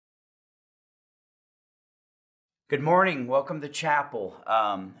Good morning. Welcome to chapel.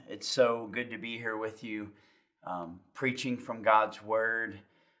 It's so good to be here with you, preaching from God's Word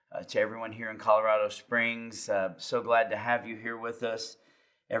to everyone here in Colorado Springs. So glad to have you here with us.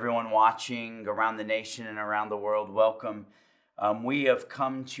 Everyone watching around the nation and around the world, welcome. We have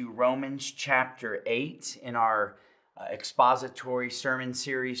come to Romans chapter 8 in our expository sermon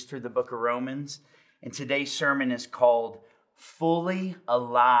series through the book of Romans. And today's sermon is called Fully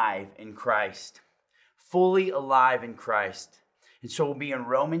Alive in Christ. Fully alive in Christ. And so we'll be in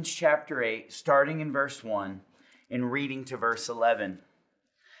Romans chapter 8, starting in verse 1 and reading to verse 11.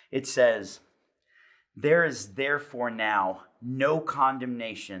 It says, "There is therefore now no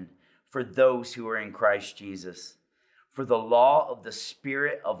condemnation for those who are in Christ Jesus. For the law of the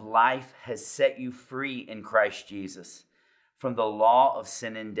Spirit of life has set you free in Christ Jesus from the law of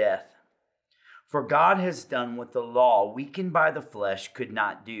sin and death. For God has done what the law, weakened by the flesh, could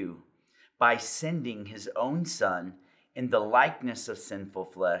not do, by sending his own Son in the likeness of sinful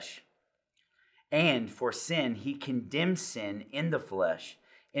flesh. And for sin, he condemned sin in the flesh,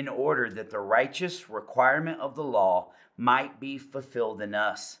 in order that the righteous requirement of the law might be fulfilled in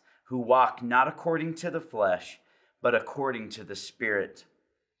us, who walk not according to the flesh, but according to the Spirit.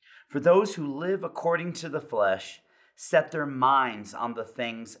 For those who live according to the flesh set their minds on the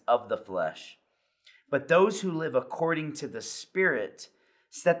things of the flesh. But those who live according to the Spirit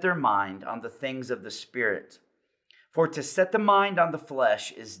set their mind on the things of the Spirit. For to set the mind on the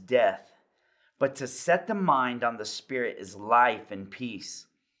flesh is death, but to set the mind on the Spirit is life and peace.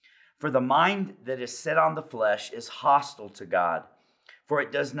 For the mind that is set on the flesh is hostile to God, for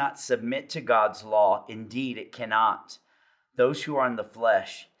it does not submit to God's law. Indeed, it cannot. Those who are in the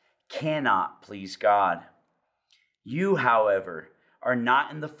flesh cannot please God. You, however, are not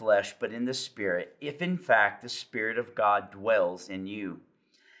in the flesh, but in the Spirit, if in fact the Spirit of God dwells in you.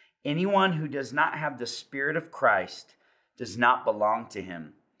 Anyone who does not have the Spirit of Christ does not belong to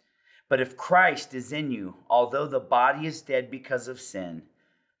him. But if Christ is in you, although the body is dead because of sin,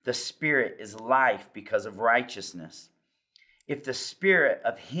 the Spirit is life because of righteousness. If the Spirit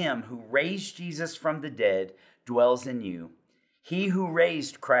of him who raised Jesus from the dead dwells in you, he who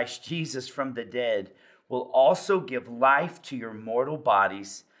raised Christ Jesus from the dead will also give life to your mortal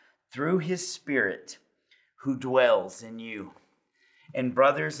bodies through his Spirit who dwells in you." And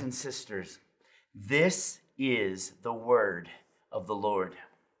brothers and sisters, this is the word of the Lord.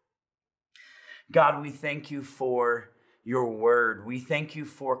 God, we thank you for your word. We thank you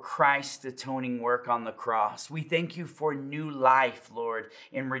for Christ's atoning work on the cross. We thank you for new life, Lord,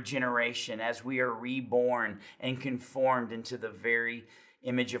 in regeneration as we are reborn and conformed into the very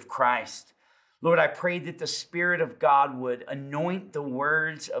image of Christ. Lord, I pray that the Spirit of God would anoint the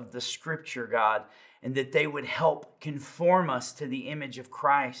words of the Scripture, God, and that they would help conform us to the image of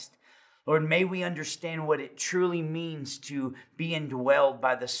Christ. Lord, may we understand what it truly means to be indwelled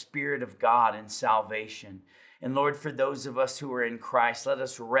by the Spirit of God in salvation. And Lord, for those of us who are in Christ, let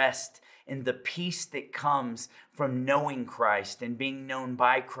us rest in the peace that comes from knowing Christ and being known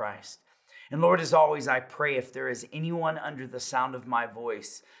by Christ. And Lord, as always, I pray if there is anyone under the sound of my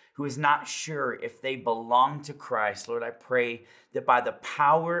voice who is not sure if they belong to Christ, Lord, I pray that by the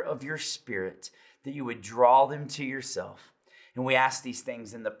power of your Spirit, that you would draw them to yourself. And we ask these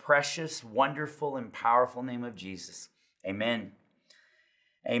things in the precious, wonderful, and powerful name of Jesus. Amen.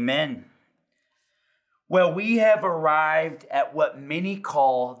 Amen. Well, we have arrived at what many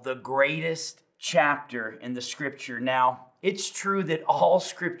call the greatest chapter in the Scripture. Now, it's true that all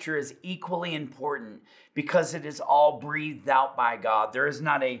Scripture is equally important because it is all breathed out by God. There is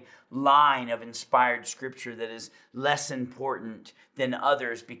not a line of inspired Scripture that is less important than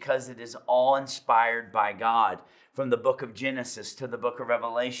others because it is all inspired by God, from the book of Genesis to the book of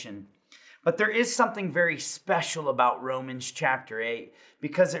Revelation. But there is something very special about Romans chapter 8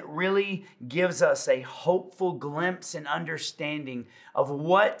 because it really gives us a hopeful glimpse and understanding of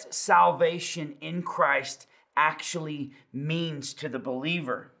what salvation in Christ actually means to the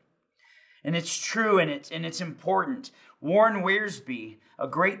believer. And it's true and it's important. Warren Wiersbe, a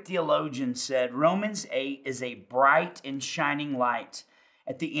great theologian, said Romans 8 is a bright and shining light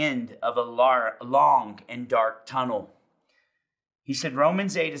at the end of a long and dark tunnel. He said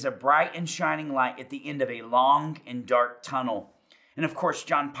Romans 8 is a bright and shining light at the end of a long and dark tunnel. And of course,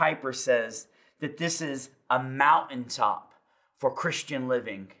 John Piper says that this is a mountaintop for Christian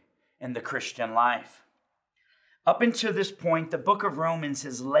living and the Christian life. Up until this point, the book of Romans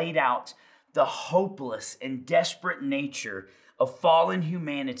has laid out the hopeless and desperate nature of fallen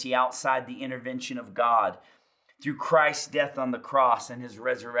humanity outside the intervention of God through Christ's death on the cross and his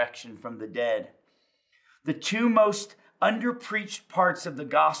resurrection from the dead. The two most underpreached parts of the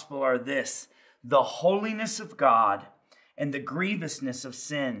gospel are this: the holiness of God and the grievousness of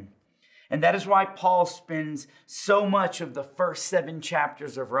sin. And that is why Paul spends so much of the first 7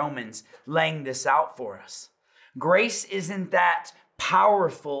 chapters of Romans laying this out for us. Grace isn't that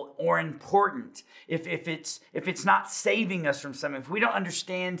powerful or important if it's not saving us from something. If we don't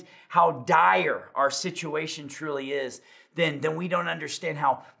understand how dire our situation truly is, then we don't understand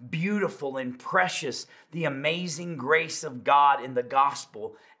how beautiful and precious the amazing grace of God in the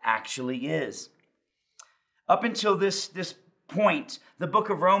gospel actually is. Up until this point, the book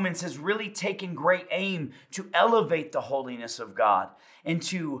of Romans has really taken great aim to elevate the holiness of God and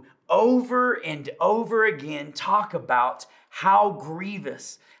to over and over again talk about how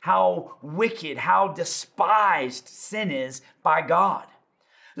grievous, how wicked, how despised sin is by God.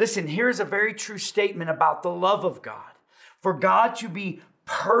 Listen, here's a very true statement about the love of God. For God to be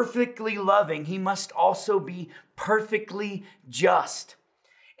perfectly loving, he must also be perfectly just.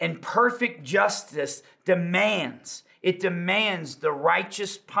 And perfect justice demands the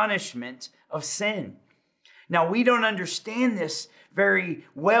righteous punishment of sin. Now, we don't understand this very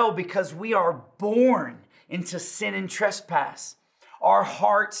well because we are born into sin and trespass. Our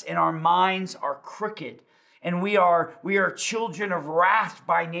hearts and our minds are crooked, and we are children of wrath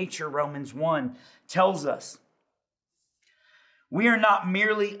by nature, Romans 1 tells us. We are not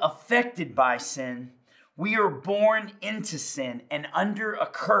merely affected by sin, we are born into sin and under a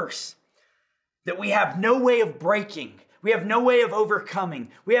curse that we have no way of breaking. We have no way of overcoming.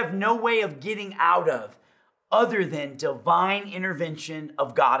 We have no way of getting out of other than divine intervention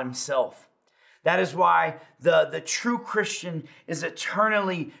of God himself. That is why the true Christian is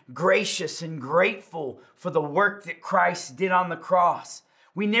eternally gracious and grateful for the work that Christ did on the cross.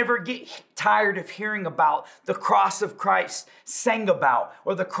 We never get tired of hearing about the cross of Christ sang about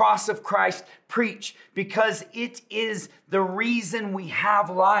or the cross of Christ preached, because it is the reason we have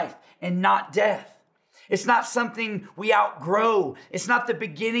life and not death. It's not something we outgrow. It's not the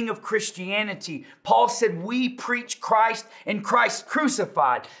beginning of Christianity. Paul said we preach Christ and Christ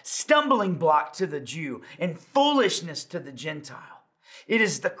crucified, stumbling block to the Jew and foolishness to the Gentile. It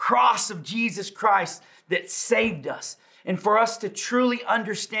is the cross of Jesus Christ that saved us. And for us to truly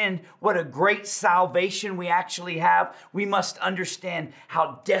understand what a great salvation we actually have, we must understand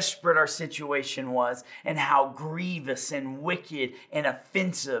how desperate our situation was and how grievous and wicked and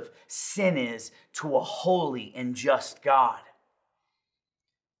offensive sin is to a holy and just God.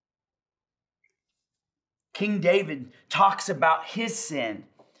 King David talks about his sin.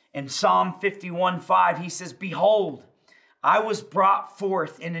 In Psalm 51:5, he says, "Behold, I was brought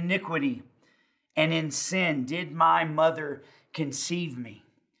forth in iniquity, and in sin did my mother conceive me."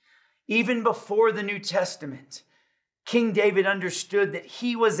 Even before the New Testament, King David understood that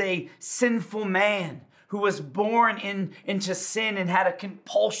he was a sinful man who was born into sin and had a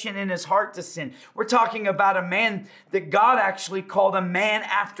compulsion in his heart to sin. We're talking about a man that God actually called a man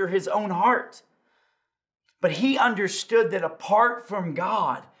after his own heart. But he understood that apart from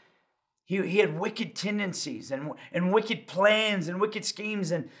God, he had wicked tendencies and wicked plans and wicked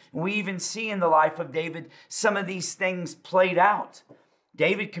schemes. And we even see in the life of David some of these things played out.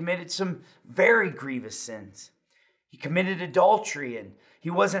 David committed some very grievous sins. He committed adultery, and he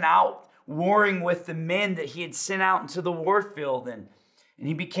wasn't out warring with the men that he had sent out into the war field. And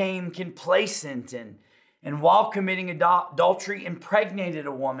he became complacent and while committing adultery, impregnated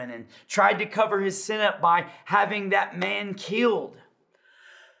a woman and tried to cover his sin up by having that man killed.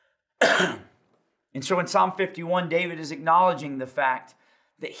 And so in Psalm 51, David is acknowledging the fact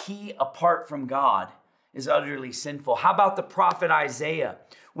that he, apart from God, is utterly sinful. How about the prophet Isaiah?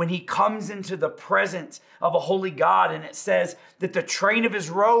 When he comes into the presence of a holy God, and it says that the train of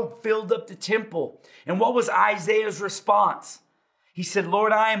his robe filled up the temple. And what was Isaiah's response? He said,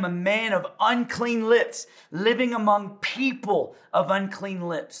 "Lord, I am a man of unclean lips, living among people of unclean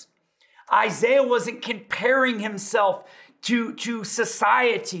lips." Isaiah wasn't comparing himself to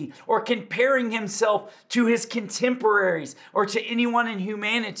society or comparing himself to his contemporaries or to anyone in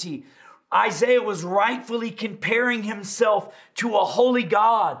humanity. Isaiah was rightfully comparing himself to a holy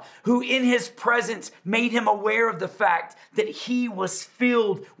God who in his presence made him aware of the fact that he was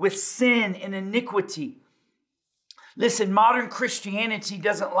filled with sin and iniquity. Listen, modern Christianity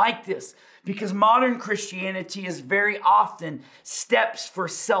doesn't like this because modern Christianity is very often steps for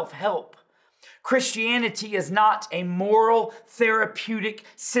self-help. Christianity is not a moral, therapeutic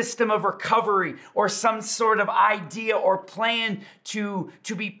system of recovery or some sort of idea or plan to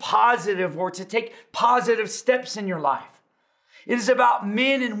be positive or to take positive steps in your life. It is about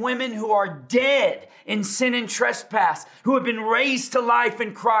men and women who are dead in sin and trespass, who have been raised to life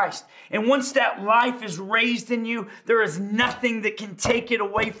in Christ. And once that life is raised in you, there is nothing that can take it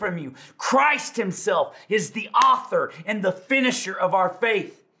away from you. Christ himself is the author and the finisher of our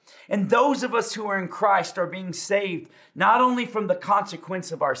faith. And those of us who are in Christ are being saved not only from the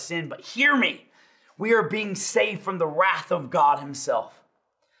consequence of our sin, but hear me, we are being saved from the wrath of God himself.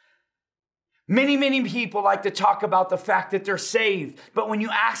 Many people like to talk about the fact that they're saved, but when you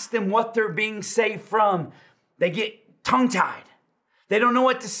ask them what they're being saved from, they get tongue-tied. They don't know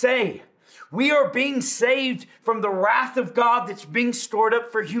what to say. We are being saved from the wrath of God that's being stored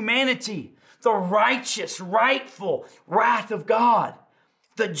up for humanity, the righteous, rightful wrath of God,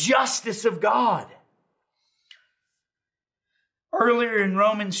 the justice of God. Earlier in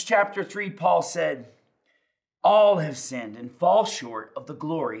Romans chapter 3, Paul said, all have sinned and fall short of the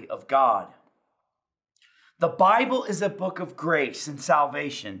glory of God. The Bible is a book of grace and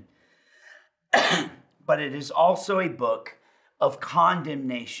salvation, but it is also a book of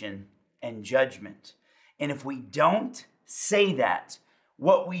condemnation and judgment. And if we don't say that,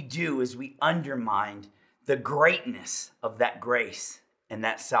 what we do is we undermine the greatness of that grace and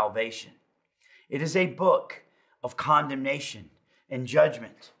that salvation. It is a book of condemnation and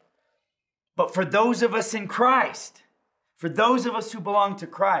judgment. But for those of us in Christ, for those of us who belong to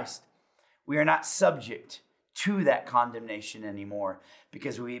Christ, we are not subject to that condemnation anymore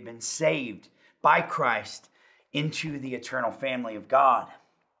because we have been saved by Christ into the eternal family of God.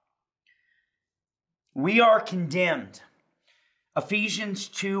 We are condemned. Ephesians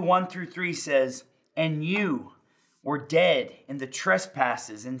 2:1-3 says, and you were dead in the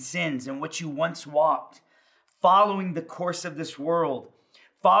trespasses and sins in which you once walked, following the course of this world,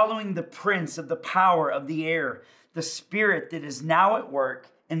 following the prince of the power of the air, the spirit that is now at work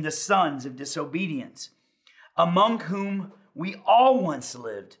in the sons of disobedience, among whom we all once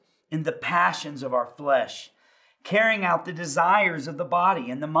lived in the passions of our flesh, carrying out the desires of the body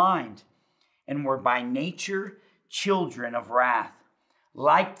and the mind, and were by nature children of wrath,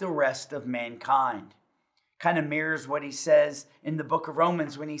 like the rest of mankind. Kind of mirrors what he says in the book of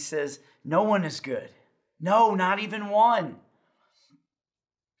Romans when he says, no one is good. No, not even one.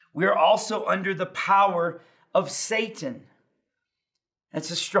 We are also under the power of Satan. That's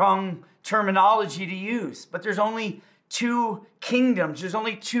a strong terminology to use, but there's only two kingdoms. There's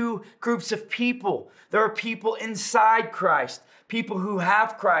only two groups of people. There are people inside Christ, people who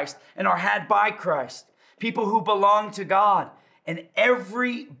have Christ and are had by Christ, people who belong to God, and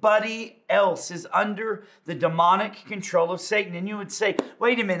everybody else is under the demonic control of Satan. And you would say,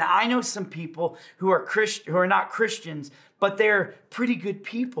 wait a minute, I know some people who are not Christians, but they're pretty good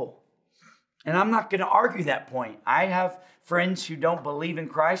people. And I'm not going to argue that point. I have friends who don't believe in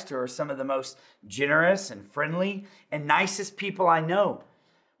Christ who are some of the most generous and friendly and nicest people I know.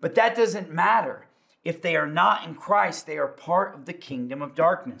 But that doesn't matter. If they are not in Christ, they are part of the kingdom of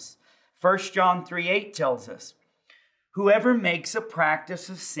darkness. 1 John 3:8 tells us, whoever makes a practice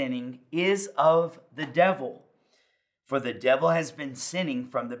of sinning is of the devil, for the devil has been sinning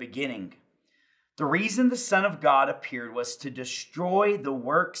from the beginning. The reason the Son of God appeared was to destroy the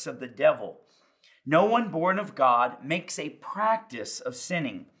works of the devil. No one born of God makes a practice of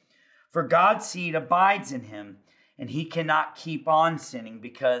sinning, for God's seed abides in him, and he cannot keep on sinning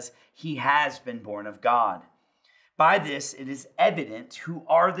because he has been born of God. By this it is evident who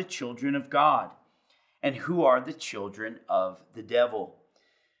are the children of God and who are the children of the devil.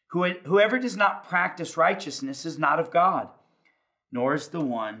 Whoever does not practice righteousness is not of God, nor is the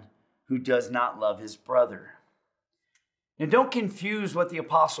one who does not love his brother. Now don't confuse what the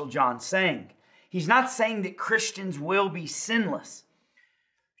Apostle John's saying. He's not saying that Christians will be sinless.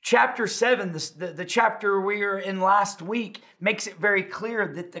 Chapter 7, the chapter we were in last week, makes it very clear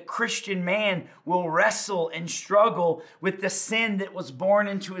that the Christian man will wrestle and struggle with the sin that was born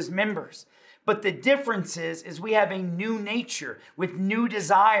into his members. But the difference is we have a new nature with new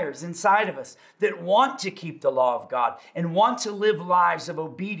desires inside of us that want to keep the law of God and want to live lives of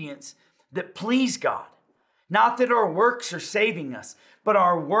obedience that please God. Not that our works are saving us, but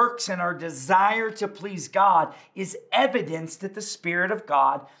our works and our desire to please God is evidence that the Spirit of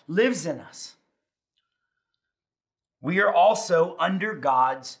God lives in us. We are also under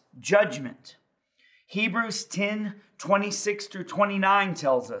God's judgment. Hebrews 10:26-29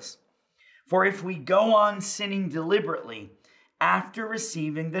 tells us, for if we go on sinning deliberately after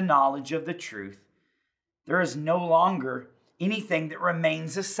receiving the knowledge of the truth, there is no longer anything that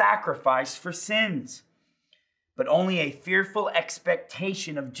remains a sacrifice for sins, but only a fearful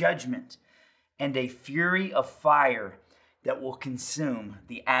expectation of judgment and a fury of fire that will consume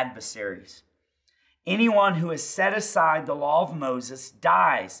the adversaries. Anyone who has set aside the law of Moses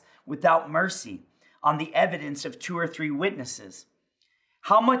dies without mercy on the evidence of 2 or 3 witnesses.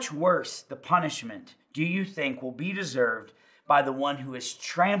 How much worse the punishment do you think will be deserved by the one who has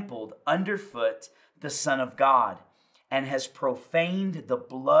trampled underfoot the Son of God and has profaned the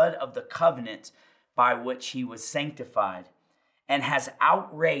blood of the covenant by which he was sanctified and has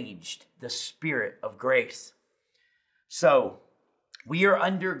outraged the Spirit of grace? So, we are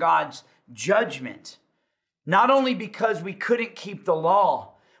under God's judgment, not only because we couldn't keep the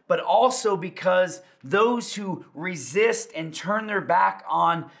law, but also because those who resist and turn their back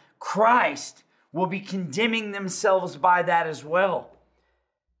on Christ will be condemning themselves by that as well.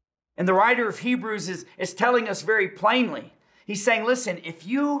 And the writer of Hebrews is telling us very plainly. He's saying, listen, if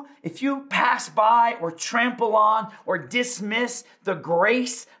you pass by or trample on or dismiss the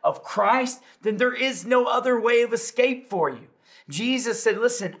grace of Christ, then there is no other way of escape for you. Jesus said,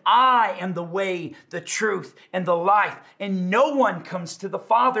 listen, I am the way, the truth, and the life, and no one comes to the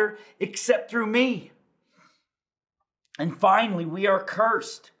Father except through me. And finally, we are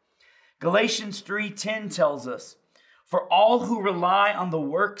cursed. Galatians 3:10 tells us, for all who rely on the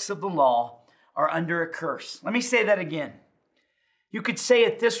works of the law are under a curse. Let me say that again. You could say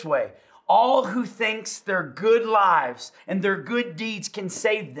it this way. All who thinks their good lives and their good deeds can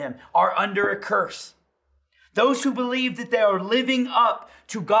save them are under a curse. Those who believe that they are living up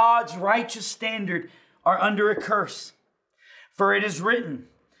to God's righteous standard are under a curse. For it is written,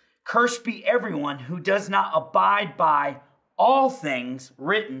 cursed be everyone who does not abide by all things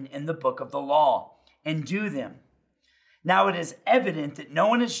written in the book of the law and do them. Now it is evident that no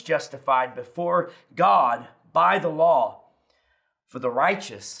one is justified before God by the law, for the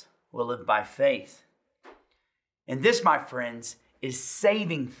righteous will live by faith. And this, my friends, is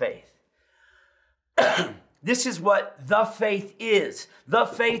saving faith. This is what the faith is. The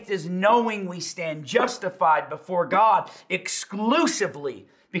faith is knowing we stand justified before God exclusively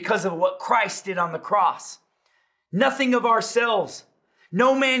because of what Christ did on the cross. Nothing of ourselves.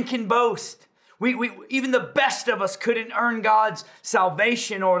 No man can boast. Even the best of us couldn't earn God's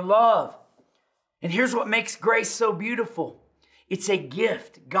salvation or love. And here's what makes grace so beautiful. It's a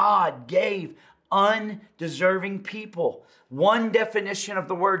gift God gave undeserving people. One definition of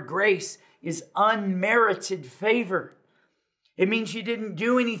the word grace is unmerited favor. It means you didn't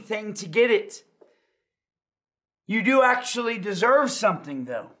do anything to get it. You do actually deserve something,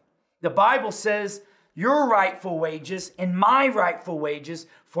 though. The Bible says your rightful wages and my rightful wages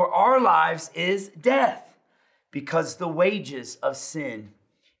for our lives is death, because the wages of sin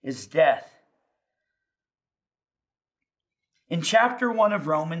is death. In chapter 1 of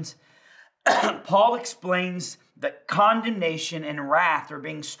Romans, Paul explains that condemnation and wrath are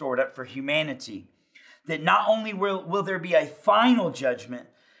being stored up for humanity. That not only will there be a final judgment,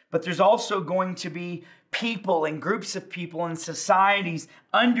 but there's also going to be people and groups of people and societies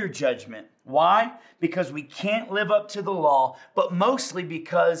under judgment. Why? Because we can't live up to the law, but mostly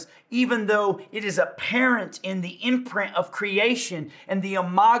because even though it is apparent in the imprint of creation and the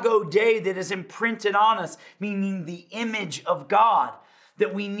imago Dei that is imprinted on us, meaning the image of God,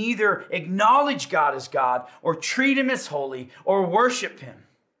 that we neither acknowledge God as God or treat him as holy or worship him.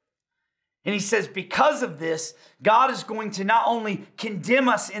 And he says, because of this, God is going to not only condemn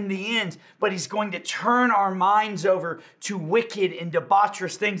us in the end, but he's going to turn our minds over to wicked and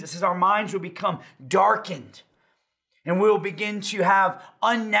debaucherous things. It says our minds will become darkened and we will begin to have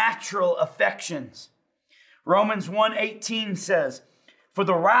unnatural affections. Romans 1:18 says, for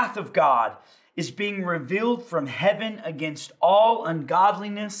the wrath of God is being revealed from heaven against all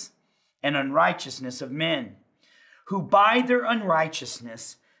ungodliness and unrighteousness of men, who by their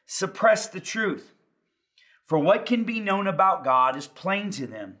unrighteousness suppress the truth. For what can be known about God is plain to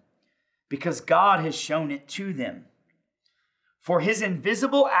them, because God has shown it to them. For his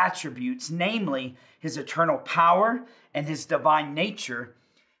invisible attributes, namely his eternal power and his divine nature,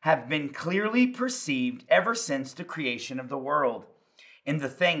 have been clearly perceived ever since the creation of the world in the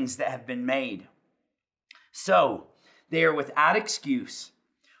things that have been made. So they are without excuse,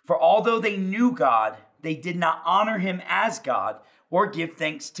 for although they knew God, they did not honor him as God or give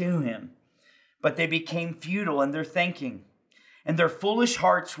thanks to him, but they became futile in their thinking, and their foolish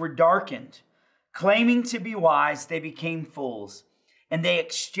hearts were darkened. Claiming to be wise, they became fools, and they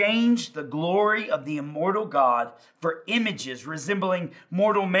exchanged the glory of the immortal God for images resembling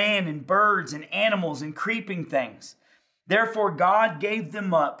mortal man and birds and animals and creeping things. Therefore, God gave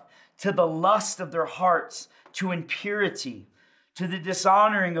them up to the lust of their hearts, to impurity, to the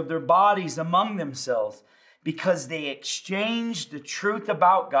dishonoring of their bodies among themselves, because they exchanged the truth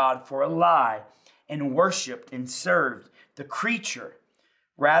about God for a lie and worshiped and served the creature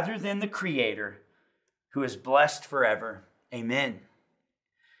rather than the Creator, who is blessed forever. Amen.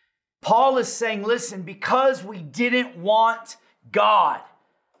 Paul is saying, listen, because we didn't want God.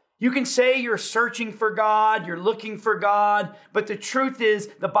 You can say you're searching for God, you're looking for God, but the truth is,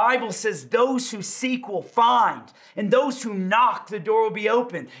 the Bible says those who seek will find, and those who knock, the door will be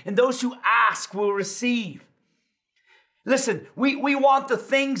open, and those who ask will receive. Listen, we want the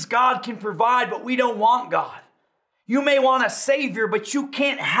things God can provide, but we don't want God. You may want a Savior, but you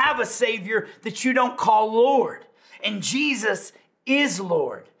can't have a Savior that you don't call Lord. And Jesus is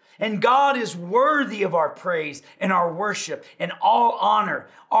Lord. And God is worthy of our praise and our worship and all honor.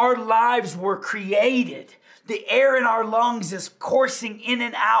 Our lives were created. The air in our lungs is coursing in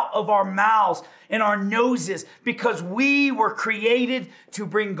and out of our mouths and our noses because we were created to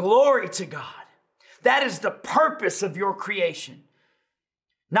bring glory to God. That is the purpose of your creation.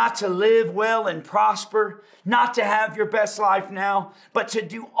 Not to live well and prosper, not to have your best life now, but to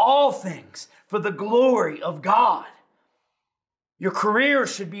do all things for the glory of God. Your career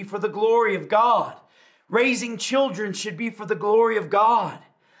should be for the glory of God. Raising children should be for the glory of God.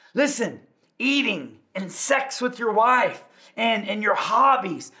 Listen, eating and sex with your wife and your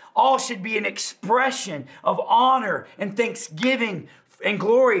hobbies all should be an expression of honor and thanksgiving and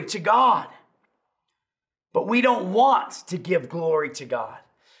glory to God. But we don't want to give glory to God.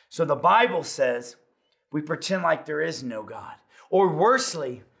 So the Bible says we pretend like there is no God. Or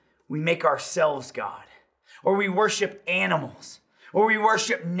worsely, we make ourselves God. Or we worship animals. Or we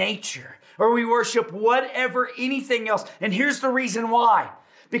worship nature. Or we worship whatever, anything else. And here's the reason why.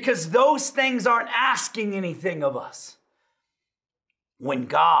 Because those things aren't asking anything of us. When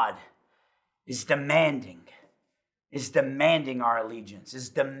God is demanding our allegiance, is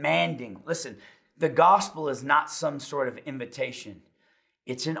demanding. Listen, the gospel is not some sort of invitation.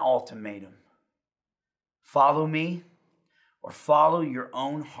 It's an ultimatum. Follow me or follow your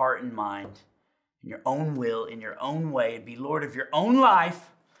own heart and mind, in your own will, in your own way, and be Lord of your own life.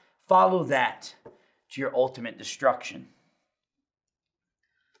 Follow that to your ultimate destruction.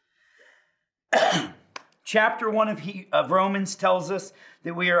 Chapter 1 of Romans tells us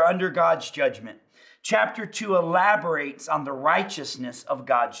that we are under God's judgment. Chapter 2 elaborates on the righteousness of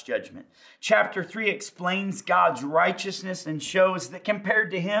God's judgment. Chapter 3 explains God's righteousness and shows that compared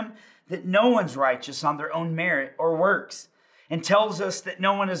to him, that no one's righteous on their own merit or works, and tells us that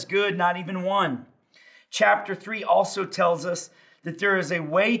no one is good, not even one. Chapter 3 also tells us that there is a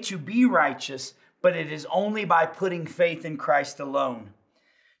way to be righteous, but it is only by putting faith in Christ alone.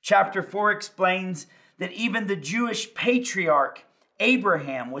 Chapter 4 explains that even the Jewish patriarch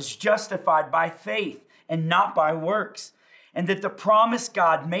Abraham was justified by faith and not by works, and that the promise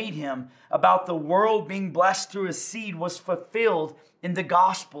God made him about the world being blessed through his seed was fulfilled in the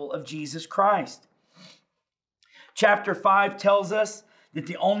gospel of Jesus Christ. Chapter 5 tells us that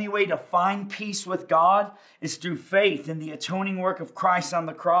the only way to find peace with God is through faith in the atoning work of Christ on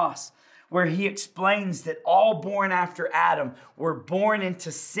the cross, where he explains that all born after Adam were born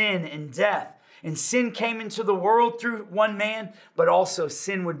into sin and death. And sin came into the world through one man, but also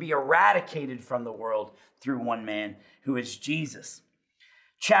sin would be eradicated from the world through one man, who is Jesus.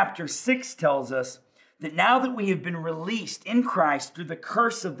 Chapter 6 tells us that now that we have been released in Christ through the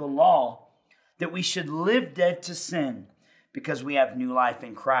curse of the law, that we should live dead to sin because we have new life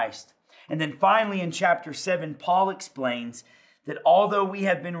in Christ. And then finally in chapter 7, Paul explains that although we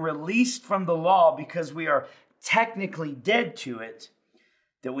have been released from the law because we are technically dead to it,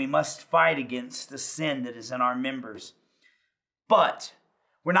 that we must fight against the sin that is in our members. But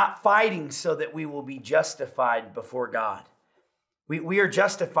we're not fighting so that we will be justified before God. We are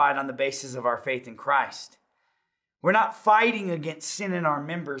justified on the basis of our faith in Christ. We're not fighting against sin in our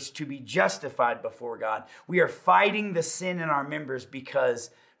members to be justified before God. We are fighting the sin in our members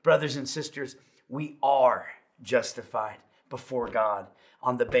because, brothers and sisters, we are justified before God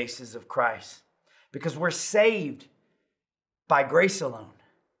on the basis of Christ. Because we're saved by grace alone,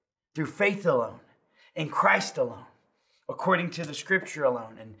 through faith alone, in Christ alone, according to the scripture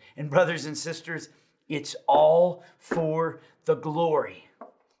alone. And brothers and sisters, it's all for the glory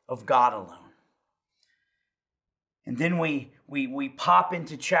of God alone. And then we pop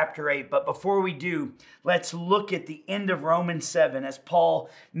into chapter 8. But before we do, let's look at the end of Romans 7 as Paul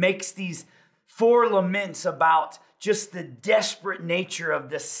makes these 4 laments about just the desperate nature of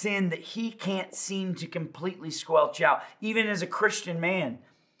the sin that he can't seem to completely squelch out, even as a Christian man.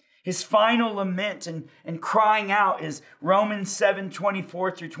 His final lament and crying out is Romans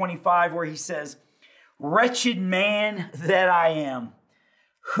 7:24 through 25, where he says, "Wretched man that I am,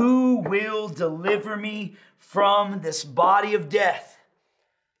 who will deliver me from this body of death?"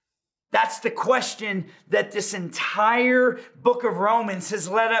 That's the question that this entire book of Romans has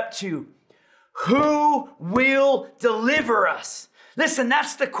led up to. Who will deliver us? Listen,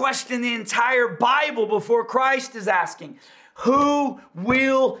 that's the question the entire Bible before Christ is asking. Who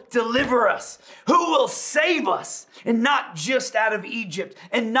will deliver us? Who will save us? And not just out of Egypt,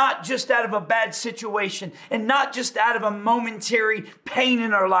 and not just out of a bad situation, and not just out of a momentary pain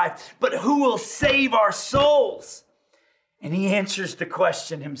in our life, but who will save our souls? And he answers the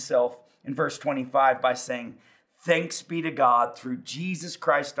question himself in verse 25 by saying, "Thanks be to God through Jesus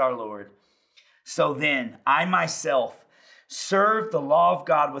Christ our Lord. So then, I myself serve the law of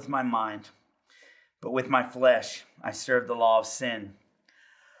God with my mind, but with my flesh I serve the law of sin."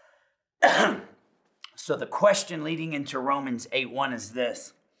 So the question leading into Romans 8:1 is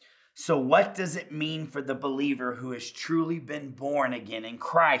this. So what does it mean for the believer who has truly been born again in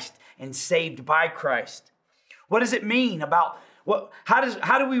Christ and saved by Christ? What does it mean about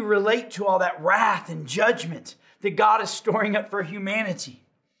how do we relate to all that wrath and judgment that God is storing up for humanity?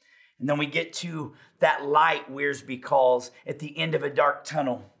 And then we get to that light Wiersbe calls at the end of a dark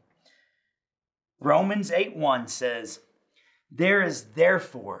tunnel. Romans 8:1 says, "There is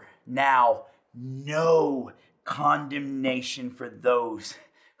therefore now no condemnation for those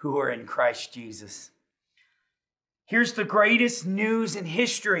who are in Christ Jesus." Here's the greatest news in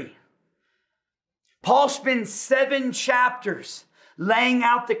history. Paul spends 7 chapters laying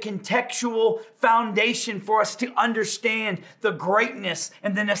out the contextual foundation for us to understand the greatness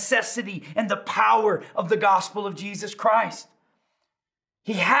and the necessity and the power of the gospel of Jesus Christ.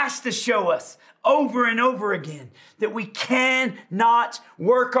 He has to show us over and over again that we cannot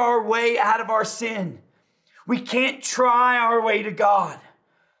work our way out of our sin. We can't try our way to God.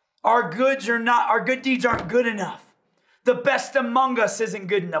 Our good deeds aren't good enough. The best among us isn't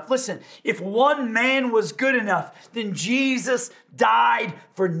good enough. Listen, if one man was good enough, then Jesus died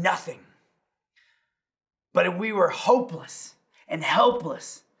for nothing. But we were hopeless and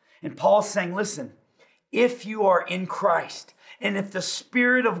helpless. And Paul's saying, listen, if you are in Christ, and if the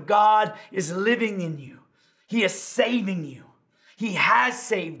Spirit of God is living in you, He is saving you. He has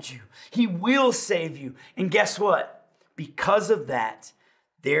saved you. He will save you. And guess what? Because of that,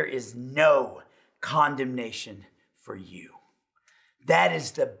 there is no condemnation for you. That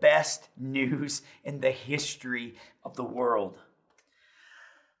is the best news in the history of the world.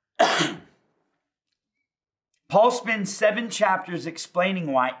 Paul spends 7 chapters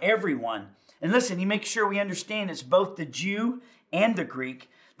explaining why everyone, and listen, he makes sure we understand it's both the Jew and the Greek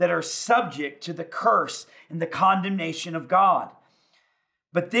that are subject to the curse and the condemnation of God.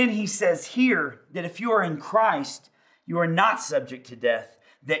 But then he says here that if you are in Christ, you are not subject to death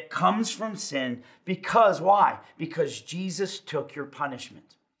that comes from sin. Because why? Because Jesus took your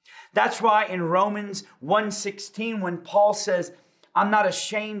punishment. That's why in Romans 1:16, when Paul says, "I'm not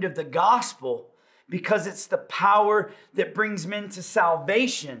ashamed of the gospel because it's the power that brings men to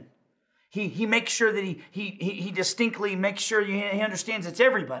salvation," He makes sure that he distinctly makes sure he understands it's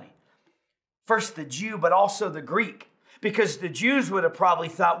everybody. First the Jew, but also the Greek. Because the Jews would have probably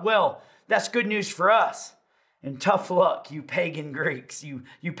thought, well, that's good news for us. And tough luck, you pagan Greeks,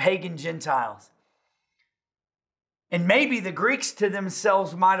 you pagan Gentiles. And maybe the Greeks to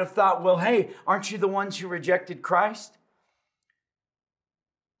themselves might have thought, well, hey, aren't you the ones who rejected Christ?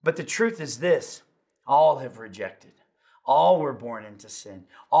 But the truth is this, all have rejected. All were born into sin.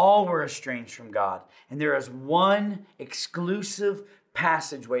 All were estranged from God. And there is one exclusive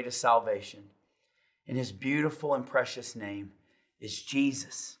passageway to salvation. And His beautiful and precious name is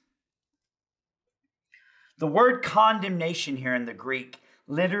Jesus. The word condemnation here in the Greek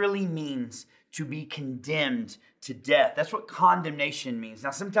literally means to be condemned to death. That's what condemnation means.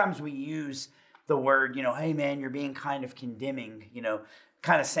 Now, sometimes we use the word, hey man, you're being kind of condemning,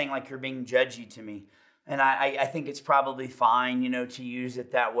 kind of saying like you're being judgy to me. And I think it's probably fine, to use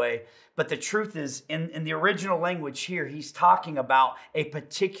it that way. But the truth is, in the original language here, he's talking about a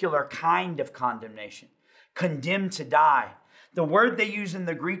particular kind of condemnation, condemned to die. The word they use in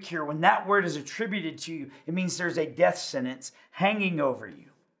the Greek here, when that word is attributed to you, it means there's a death sentence hanging over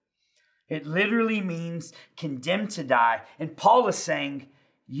you. It literally means condemned to die. And Paul is saying,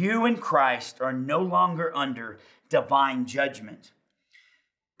 you in Christ are no longer under divine judgment.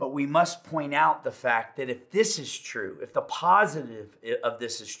 But we must point out the fact that if this is true, if the positive of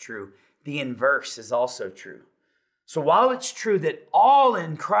this is true, the inverse is also true. So while it's true that all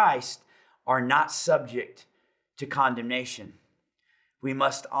in Christ are not subject to condemnation, we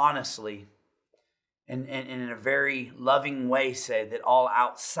must honestly and in a very loving way say that all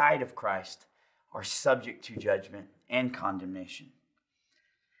outside of Christ are subject to judgment and condemnation.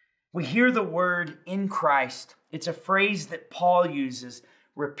 We hear the word in Christ. It's a phrase that Paul uses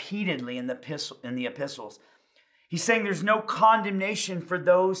repeatedly in the epistles. He's saying there's no condemnation for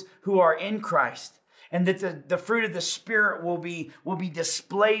those who are in Christ, and that the fruit of the Spirit will be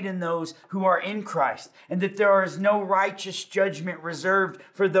displayed in those who are in Christ, and that there is no righteous judgment reserved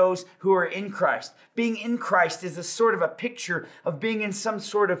for those who are in Christ. Being in Christ is a sort of a picture of being in some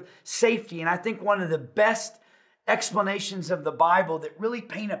sort of safety. And I think one of the best explanations of the Bible that really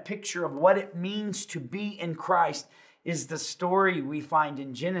paint a picture of what it means to be in Christ is the story we find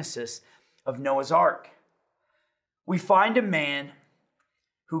in Genesis of Noah's Ark. We find a man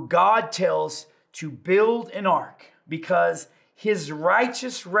who God tells to build an ark because his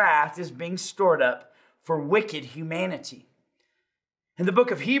righteous wrath is being stored up for wicked humanity. And the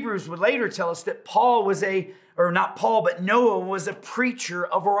book of Hebrews would later tell us that Noah was a preacher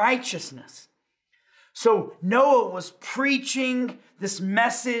of righteousness. So Noah was preaching this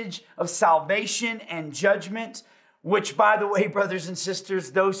message of salvation and judgment, which, by the way, brothers and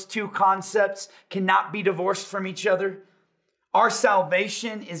sisters, those two concepts cannot be divorced from each other. Our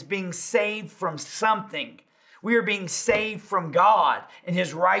salvation is being saved from something. We are being saved from God and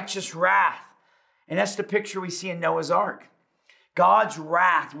His righteous wrath. And that's the picture we see in Noah's Ark. God's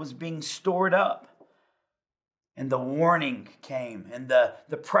wrath was being stored up. And the warning came, and the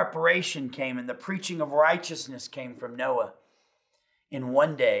preparation came, and the preaching of righteousness came from Noah. And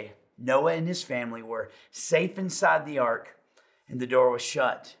one day, Noah and his family were safe inside the ark, and the door was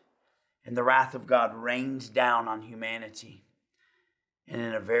shut, and the wrath of God rained down on humanity. And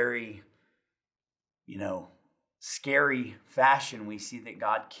in a very, scary fashion, we see that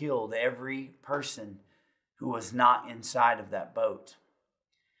God killed every person who was not inside of that boat.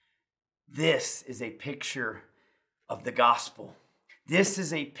 This is a picture of the gospel. This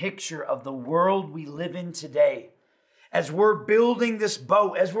is a picture of the world we live in today. As we're building this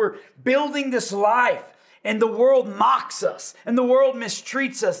boat, as we're building this life, and the world mocks us, and the world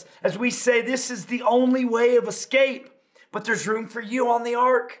mistreats us, as we say this is the only way of escape. But there's room for you on the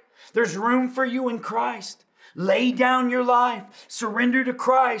ark. There's room for you in Christ. Lay down your life. Surrender to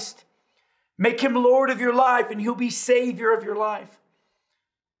Christ. Make Him Lord of your life, and He'll be Savior of your life.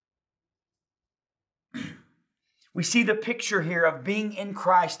 We see the picture here of being in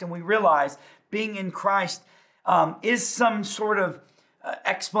Christ, and we realize being in Christ is some sort of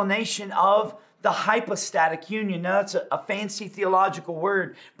explanation of the hypostatic union. Now, that's a fancy theological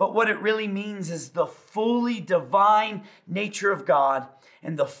word, but what it really means is the fully divine nature of God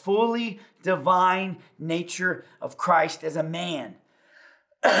and the fully divine nature of Christ as a man.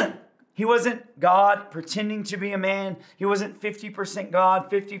 He wasn't God pretending to be a man. He wasn't 50% God,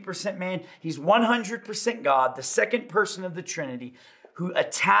 50% man. He's 100% God, the second person of the Trinity, who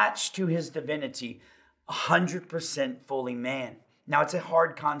attached to His divinity 100% fully man. Now, it's a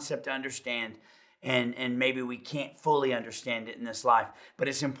hard concept to understand, and maybe we can't fully understand it in this life, but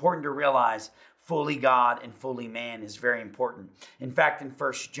it's important to realize fully God and fully man is very important. In fact, in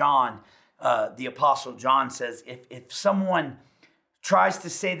 1 John, the Apostle John says, if someone tries to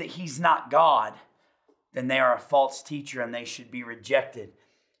say that He's not God, then they are a false teacher and they should be rejected.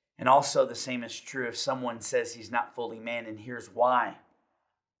 And also the same is true if someone says He's not fully man, and here's why.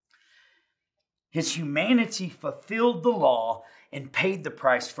 His humanity fulfilled the law and paid the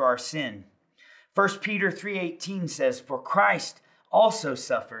price for our sin. 1 Peter 3:18 says, "For Christ also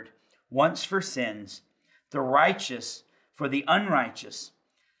suffered once for sins, the righteous for the unrighteous,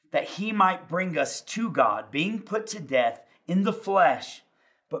 that He might bring us to God, being put to death in the flesh,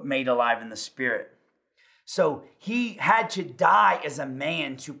 but made alive in the Spirit." So He had to die as a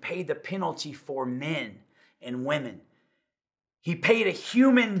man to pay the penalty for men and women. He paid a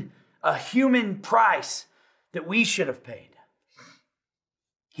human price that we should have paid.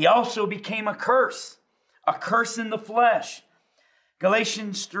 He also became a curse in the flesh.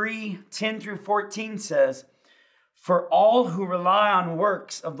 Galatians 3:10-14 says, "For all who rely on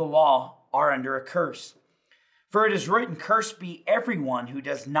works of the law are under a curse. For it is written, cursed be everyone who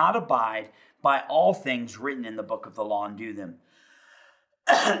does not abide by all things written in the book of the law and do them."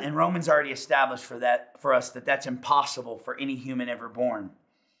 And Romans already established for us that that's impossible for any human ever born.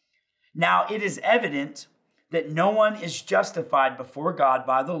 Now it is evident that no one is justified before God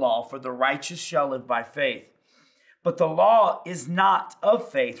by the law, for the righteous shall live by faith. But the law is not of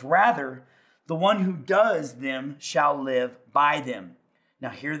faith. Rather, the one who does them shall live by them. Now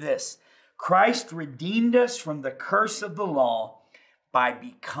hear this. Christ redeemed us from the curse of the law by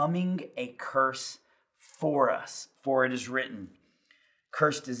becoming a curse for us. For it is written,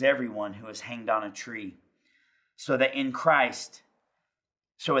 cursed is everyone who is hanged on a tree, so that in Christ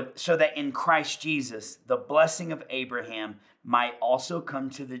Jesus, the blessing of Abraham might also come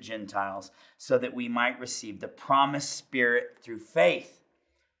to the Gentiles, so that we might receive the promised Spirit through faith.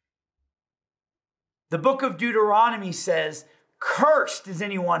 The book of Deuteronomy says, cursed is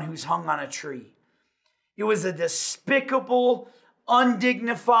anyone who's hung on a tree. It was a despicable,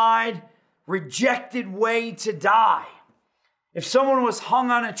 undignified, rejected way to die. If someone was hung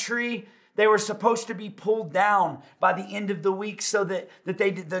on a tree, they were supposed to be pulled down by the end of the week so that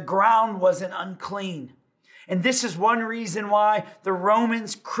the ground wasn't unclean. And this is one reason why the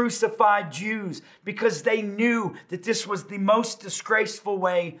Romans crucified Jews, because they knew that this was the most disgraceful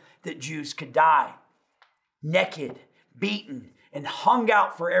way that Jews could die. Naked, beaten, and hung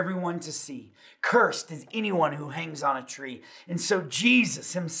out for everyone to see. Cursed is anyone who hangs on a tree. And so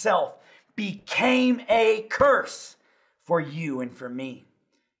Jesus himself became a curse for you and for me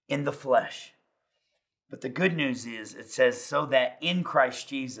in the flesh. But the good news is, it says, so that in Christ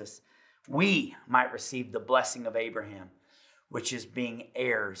Jesus, we might receive the blessing of Abraham, which is being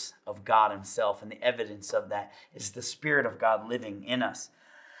heirs of God himself. And the evidence of that is the Spirit of God living in us.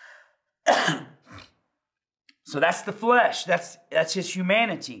 So that's the flesh. That's his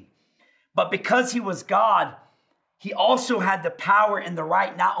humanity. But because he was God, he also had the power and the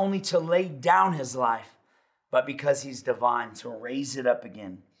right not only to lay down his life, but because he's divine, to raise it up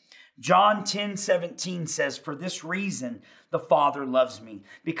again. John 10:17 says, for this reason the Father loves me,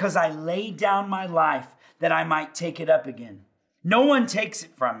 because I laid down my life that I might take it up again. No one takes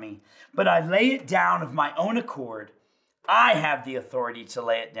it from me, but I lay it down of my own accord. I have the authority to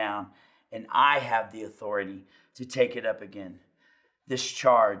lay it down, and I have the authority to take it up again. This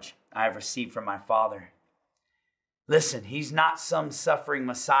charge I have received from my Father. Listen, he's not some suffering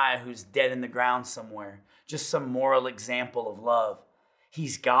Messiah who's dead in the ground somewhere, just some moral example of love.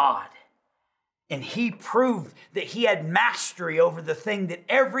 He's God. And he proved that he had mastery over the thing that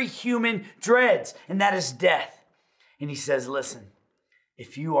every human dreads, and that is death. And he says, listen,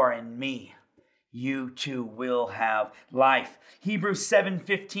 if you are in me, you too will have life. Hebrews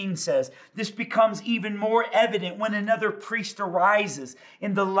 7:15 says, this becomes even more evident when another priest arises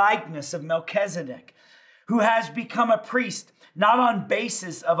in the likeness of Melchizedek, who has become a priest not on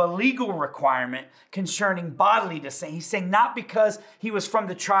basis of a legal requirement concerning bodily descent. He's saying not because he was from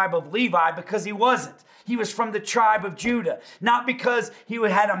the tribe of Levi, because he wasn't. He was from the tribe of Judah. Not because he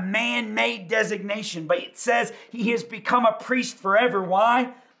had a man-made designation, but it says he has become a priest forever.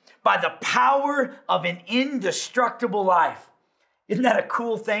 Why? By the power of an indestructible life. Isn't that a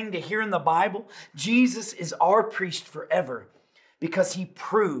cool thing to hear in the Bible? Jesus is our priest forever because he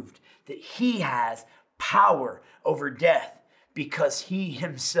proved that he has power over death, because he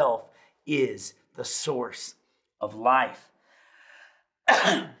himself is the source of life.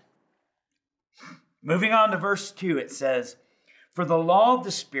 Moving on to verse 2, it says, for the law of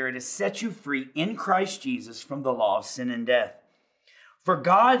the Spirit has set you free in Christ Jesus from the law of sin and death. For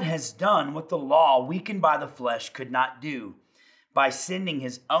God has done what the law, weakened by the flesh, could not do, by sending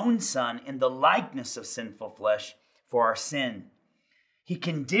his own Son in the likeness of sinful flesh for our sin. He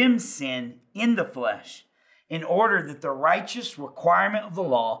condemned sin in the flesh, in order that the righteous requirement of the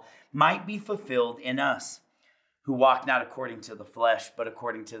law might be fulfilled in us, who walk not according to the flesh, but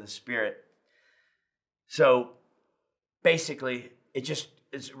according to the Spirit. So basically, it just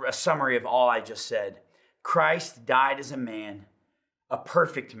is a summary of all I just said. Christ died as a man, a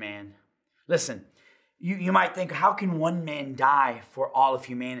perfect man. Listen, you might think, how can one man die for all of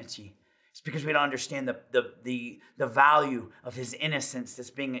humanity? It's because we don't understand the value of his innocence that's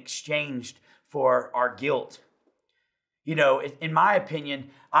being exchanged for our guilt. You know, in my opinion,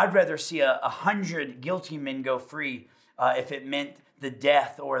 I'd rather see 100 guilty men go free if it meant the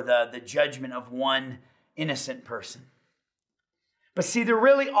death or the judgment of one innocent person. But see, there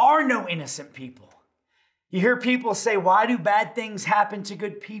really are no innocent people. You hear people say, why do bad things happen to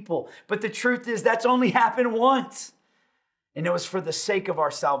good people? But the truth is, that's only happened once. And it was for the sake of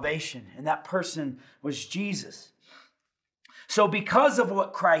our salvation. And that person was Jesus. So because of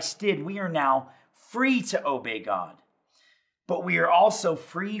what Christ did, we are now free to obey God. But we are also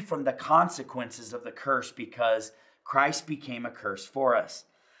free from the consequences of the curse because Christ became a curse for us.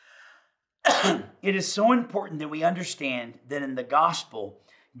 It is so important that we understand that in the gospel,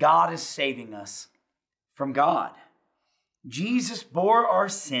 God is saving us from God. Jesus bore our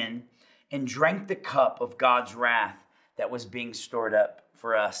sin and drank the cup of God's wrath that was being stored up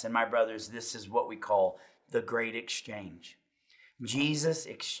for us. And my brothers, this is what we call the great exchange. Jesus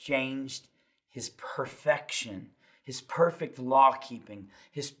exchanged his perfection, his perfect law keeping,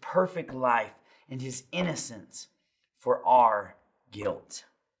 his perfect life, and his innocence for our guilt.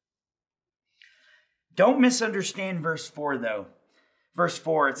 Don't misunderstand verse 4 though. Verse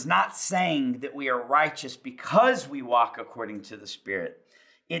 4, it's not saying that we are righteous because we walk according to the Spirit.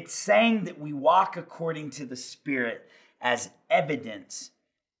 It's saying that we walk according to the Spirit as evidence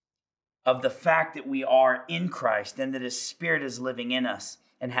of the fact that we are in Christ and that His Spirit is living in us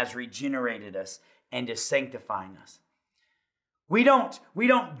and has regenerated us and is sanctifying us. We don't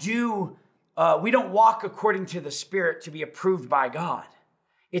walk according to the Spirit to be approved by God.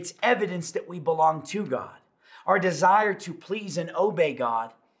 It's evidence that we belong to God. Our desire to please and obey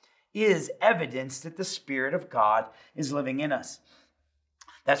God is evidence that the Spirit of God is living in us.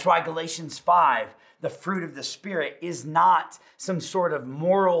 That's why Galatians 5, the fruit of the Spirit, is not some sort of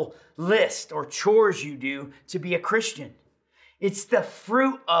moral list or chores you do to be a Christian. It's the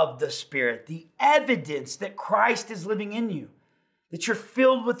fruit of the Spirit, the evidence that Christ is living in you, that you're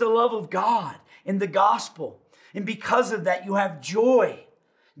filled with the love of God in the gospel. And because of that, you have joy.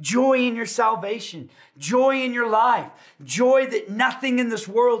 Joy in your salvation, joy in your life, joy that nothing in this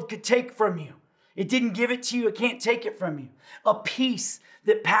world could take from you. It didn't give it to you, it can't take it from you. A peace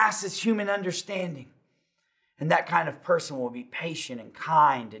that passes human understanding. And that kind of person will be patient and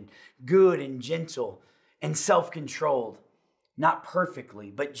kind and good and gentle and self-controlled. Not perfectly,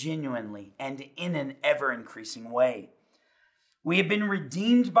 but genuinely and in an ever-increasing way. We have been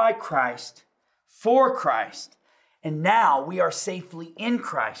redeemed by Christ, for Christ, and now we are safely in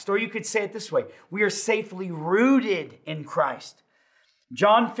Christ. Or you could say it this way, we are safely rooted in Christ.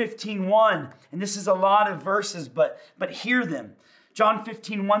 John 15:1, and this is a lot of verses, but hear them. John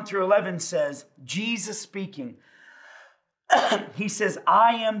 15:1 through 11 says, Jesus speaking, He says,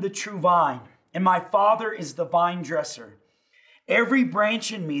 I am the true vine, and my Father is the vine dresser. Every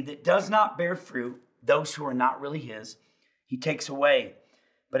branch in me that does not bear fruit, those who are not really His, He takes away.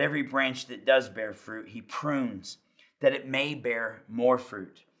 But every branch that does bear fruit, He prunes, that it may bear more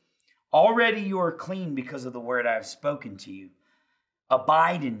fruit. Already you are clean because of the word I have spoken to you.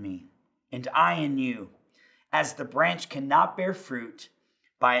 Abide in me, and I in you. As the branch cannot bear fruit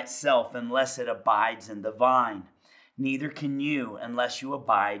by itself unless it abides in the vine, neither can you unless you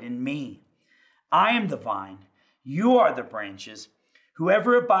abide in me. I am the vine, you are the branches.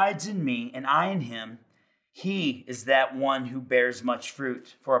 Whoever abides in me and I in him, he is that one who bears much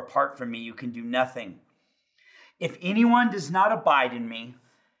fruit. For apart from me, you can do nothing. If anyone does not abide in me,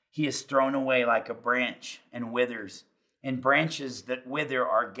 he is thrown away like a branch and withers. And branches that wither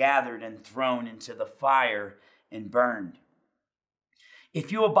are gathered and thrown into the fire and burned.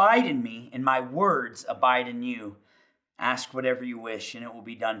 If you abide in me and my words abide in you, ask whatever you wish and it will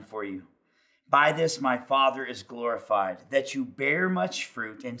be done for you. By this my Father is glorified, that you bear much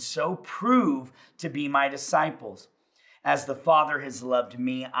fruit and so prove to be my disciples. As the Father has loved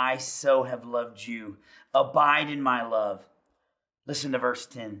me, I so have loved you. Abide in my love. Listen to verse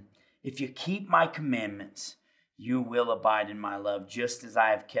 10. If you keep my commandments, you will abide in my love, just as I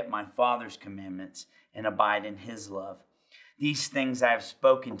have kept my Father's commandments and abide in his love. These things I have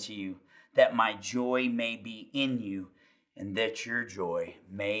spoken to you, that my joy may be in you, and that your joy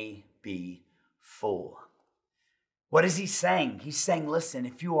may be full. What is he saying? He's saying, listen,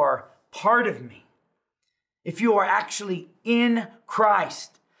 if you are part of me, if you are actually in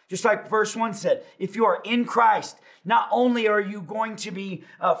Christ, just like verse 1 said, if you are in Christ, not only are you going to be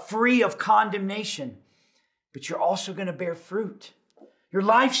free of condemnation, but you're also going to bear fruit. Your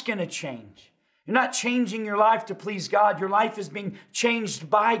life's going to change. You're not changing your life to please God. Your life is being changed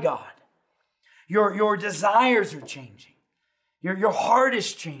by God. Your desires are changing. Your heart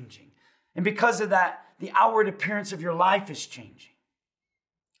is changing. And because of that, the outward appearance of your life is changing.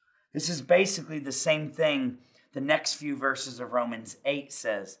 This is basically the same thing the next few verses of Romans 8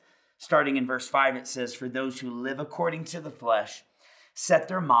 says. Starting in verse 5, it says, for those who live according to the flesh set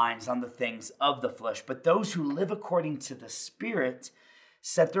their minds on the things of the flesh. But those who live according to the Spirit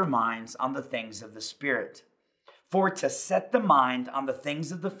set their minds on the things of the Spirit. For to set the mind on the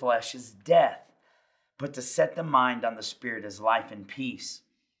things of the flesh is death, but to set the mind on the Spirit is life and peace.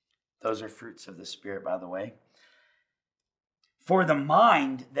 Those are fruits of the Spirit, by the way. For the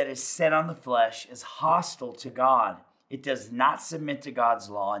mind that is set on the flesh is hostile to God. It does not submit to God's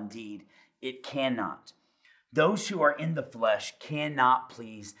law. Indeed, it cannot. Those who are in the flesh cannot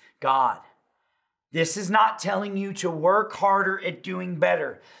please God. This is not telling you to work harder at doing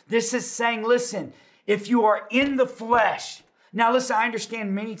better. This is saying, listen, if you are in the flesh. Now, listen, I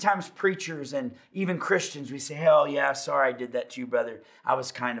understand many times preachers and even Christians, we say, hell yeah, sorry I did that to you, brother. I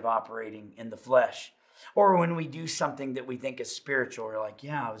was kind of operating in the flesh. Or when we do something that we think is spiritual, we're like,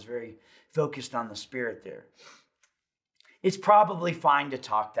 yeah, I was very focused on the Spirit there. It's probably fine to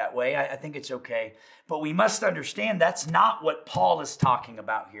talk that way. I think it's okay. But we must understand that's not what Paul is talking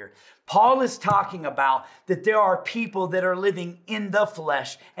about here. Paul is talking about that there are people that are living in the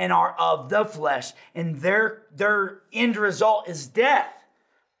flesh and are of the flesh. And their end result is death.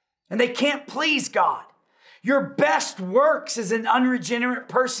 And they can't please God. Your best works as an unregenerate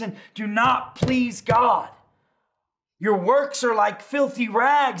person do not please God. Your works are like filthy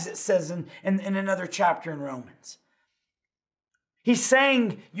rags, it says in another chapter in Romans. He's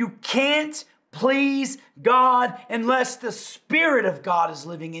saying you can't please God unless the Spirit of God is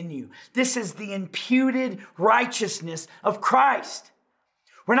living in you. This is the imputed righteousness of Christ.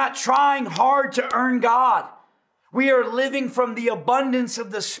 We're not trying hard to earn God. We are living from the abundance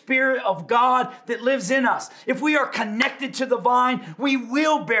of the Spirit of God that lives in us. If we are connected to the vine, we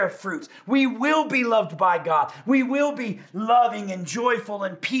will bear fruits. We will be loved by God. We will be loving and joyful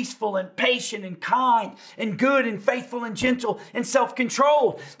and peaceful and patient and kind and good and faithful and gentle and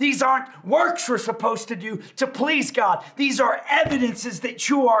self-controlled. These aren't works we're supposed to do to please God. These are evidences that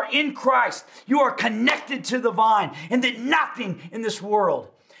you are in Christ. You are connected to the vine and that nothing in this world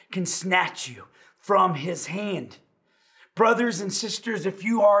can snatch you from His hand. Brothers and sisters, if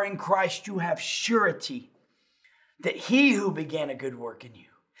you are in Christ, you have surety that He who began a good work in you,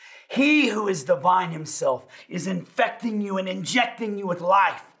 He who is the vine Himself, is infecting you and injecting you with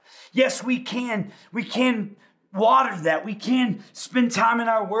life. Yes, we can water that. We can spend time in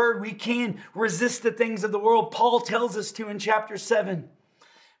our word. We can resist the things of the world. Paul tells us to in chapter 7.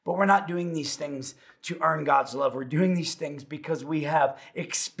 But we're not doing these things to earn God's love. We're doing these things because we have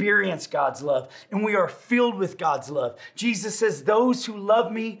experienced God's love and we are filled with God's love. Jesus says, those who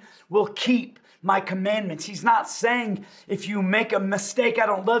love me will keep my commandments. He's not saying, if you make a mistake, I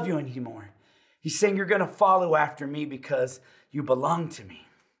don't love you anymore. He's saying you're going to follow after me because you belong to me.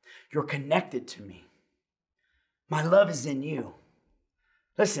 You're connected to me. My love is in you.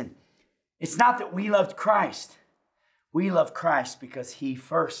 Listen, it's not that we loved Christ. We love Christ because He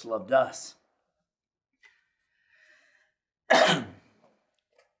first loved us.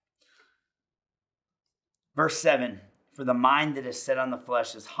 Verse 7, for the mind that is set on the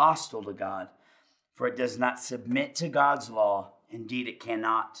flesh is hostile to God, for it does not submit to God's law. Indeed, it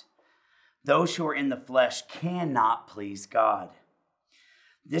cannot. Those who are in the flesh cannot please God.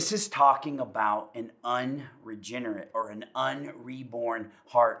 This is talking about an unregenerate or an unreborn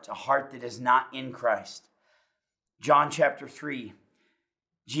heart, a heart that is not in Christ. John chapter 3,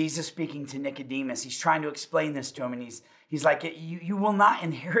 Jesus speaking to Nicodemus, he's trying to explain this to him, and he's like, you will not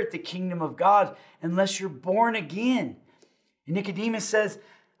inherit the kingdom of God unless you're born again. And Nicodemus says,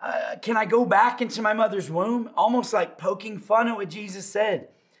 can I go back into my mother's womb? Almost like poking fun at what Jesus said.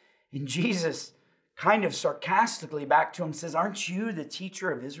 And Jesus kind of sarcastically back to him says, aren't you the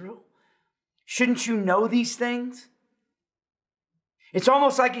teacher of Israel? Shouldn't you know these things? It's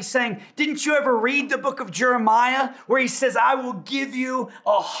almost like he's saying, didn't you ever read the book of Jeremiah where he says, I will give you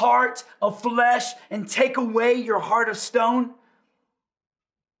a heart of flesh and take away your heart of stone?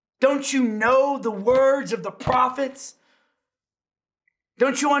 Don't you know the words of the prophets?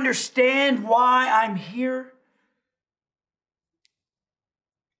 Don't you understand why I'm here?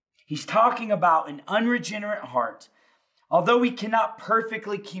 He's talking about an unregenerate heart. Although we cannot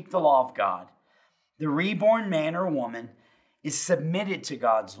perfectly keep the law of God, the reborn man or woman is submitted to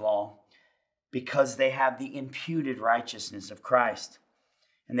God's law because they have the imputed righteousness of Christ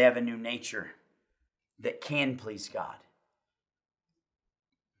and they have a new nature that can please God.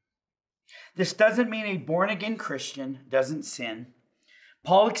 This doesn't mean a born-again Christian doesn't sin.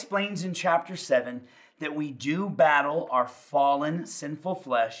 Paul explains in chapter 7 that we do battle our fallen, sinful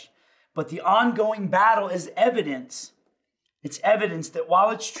flesh, but the ongoing battle is evidence. It's evidence that while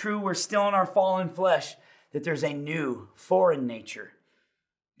it's true we're still in our fallen flesh, that there's a new, foreign nature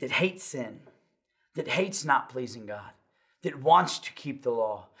that hates sin, that hates not pleasing God, that wants to keep the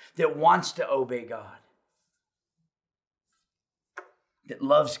law, that wants to obey God, that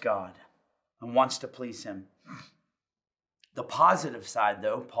loves God and wants to please Him. The positive side,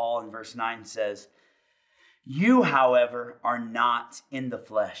 though, Paul in verse 9 says, you, however, are not in the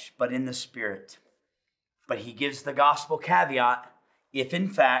flesh, but in the Spirit. But he gives the gospel caveat, if in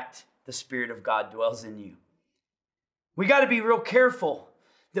fact the Spirit of God dwells in you. We got to be real careful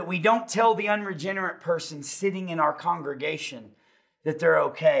that we don't tell the unregenerate person sitting in our congregation that they're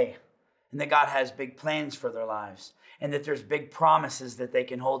okay and that God has big plans for their lives and that there's big promises that they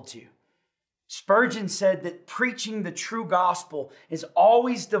can hold to. Spurgeon said that preaching the true gospel is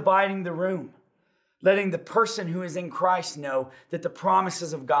always dividing the room, letting the person who is in Christ know that the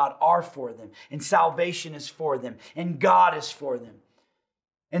promises of God are for them and salvation is for them and God is for them.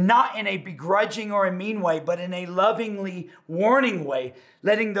 And not in a begrudging or a mean way, but in a lovingly warning way,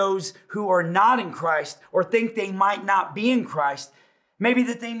 letting those who are not in Christ or think they might not be in Christ, maybe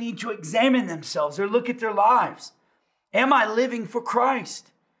that they need to examine themselves or look at their lives. Am I living for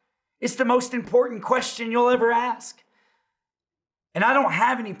Christ? It's the most important question you'll ever ask. And I don't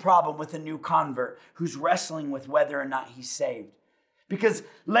have any problem with a new convert who's wrestling with whether or not he's saved. Because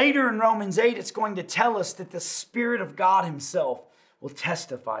later in Romans 8, it's going to tell us that the Spirit of God himself will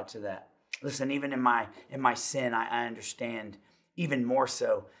testify to that. Listen, even in my sin, I understand even more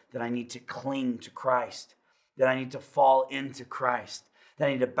so that I need to cling to Christ, that I need to fall into Christ, that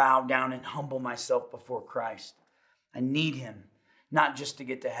I need to bow down and humble myself before Christ. I need him, not just to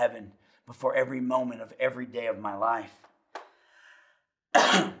get to heaven, but for every moment of every day of my life.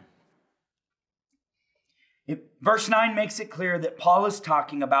 Verse 9 makes it clear that Paul is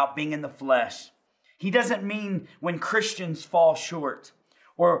talking about being in the flesh. He doesn't mean when Christians fall short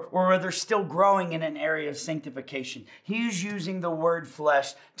or where they're still growing in an area of sanctification. He's using the word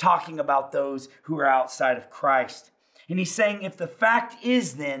flesh, talking about those who are outside of Christ. And he's saying, if the fact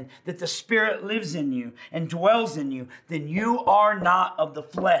is then that the Spirit lives in you and dwells in you, then you are not of the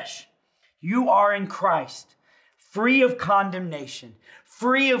flesh. You are in Christ, free of condemnation,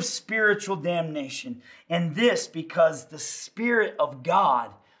 free of spiritual damnation. And this because the Spirit of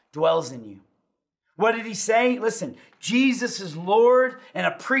God dwells in you. What did he say? Listen, Jesus is Lord and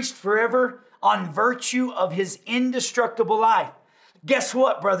a priest forever on virtue of his indestructible life. Guess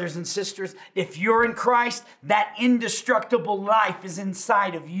what, brothers and sisters? If you're in Christ, that indestructible life is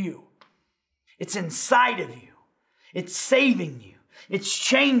inside of you. It's inside of you. It's saving you. It's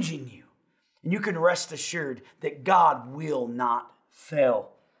changing you. And you can rest assured that God will not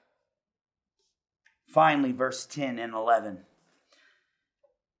fail. Finally, verse 10 and 11.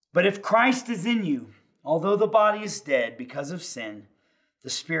 But if Christ is in you, although the body is dead because of sin, the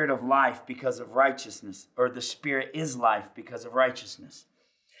Spirit of life because of righteousness, or the Spirit is life because of righteousness.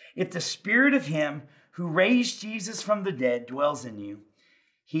 If the Spirit of him who raised Jesus from the dead dwells in you,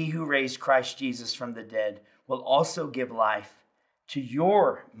 he who raised Christ Jesus from the dead will also give life to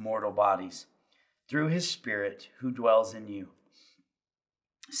your mortal bodies through his Spirit who dwells in you.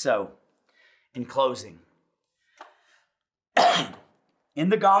 So, in closing, in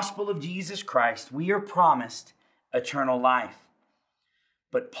the gospel of Jesus Christ, we are promised eternal life.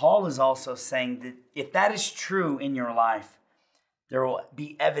 But Paul is also saying that if that is true in your life, there will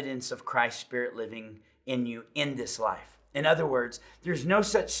be evidence of Christ's Spirit living in you in this life. In other words, there's no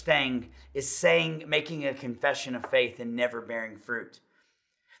such thing as making a confession of faith and never bearing fruit.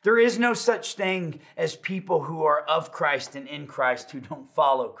 There is no such thing as people who are of Christ and in Christ who don't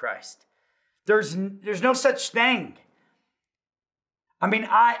follow Christ. There's no such thing. I mean,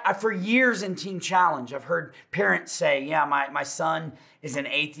 I for years in Teen Challenge, I've heard parents say, yeah, my son is an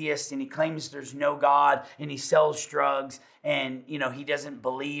atheist and he claims there's no God and he sells drugs and, he doesn't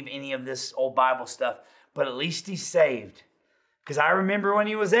believe any of this old Bible stuff, but at least he's saved. Because I remember when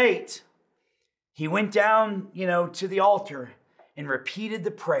he was 8, he went down, to the altar and repeated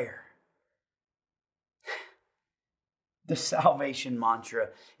the prayer. The salvation mantra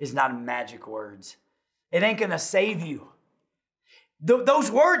is not magic words. It ain't going to save you. Those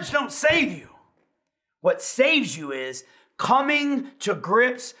words don't save you. What saves you is coming to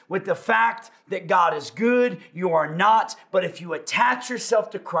grips with the fact that God is good, you are not, but if you attach yourself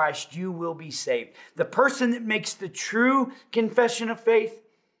to Christ, you will be saved. The person that makes the true confession of faith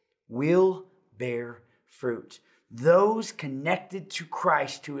will bear fruit. Those connected to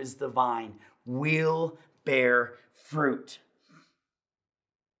Christ, who is the vine, will bear fruit.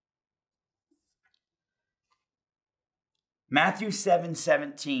 Matthew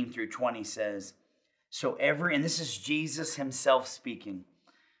 7:17 through 20 says, and this is Jesus himself speaking,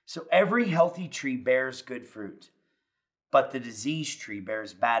 so every healthy tree bears good fruit, but the diseased tree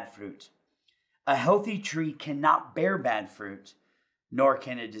bears bad fruit. A healthy tree cannot bear bad fruit, nor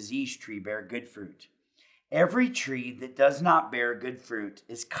can a diseased tree bear good fruit. Every tree that does not bear good fruit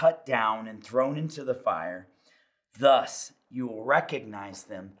is cut down and thrown into the fire. Thus, you will recognize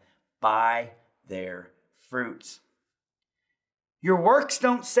them by their fruits. Your works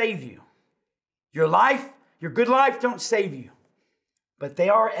don't save you. Your good life don't save you. But they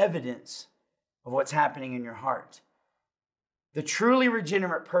are evidence of what's happening in your heart. The truly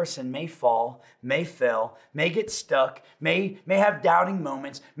regenerate person may fall, may fail, may get stuck, may have doubting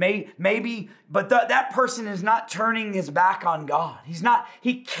moments, but that person is not turning his back on God.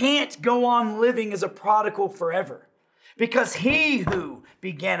 He can't go on living as a prodigal forever, because he who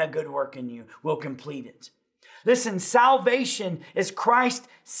began a good work in you will complete it. Listen, salvation is Christ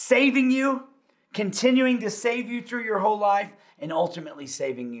saving you, continuing to save you through your whole life, and ultimately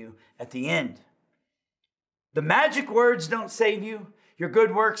saving you at the end. The magic words don't save you. Your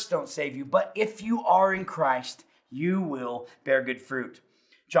good works don't save you. But if you are in Christ, you will bear good fruit.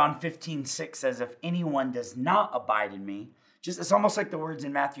 John 15:6 says, if anyone does not abide in me, it's almost like the words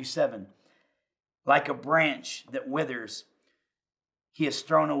in Matthew 7, like a branch that withers, he is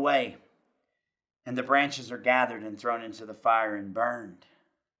thrown away, and the branches are gathered and thrown into the fire and burned.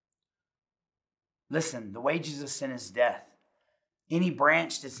 Listen, the wages of sin is death. Any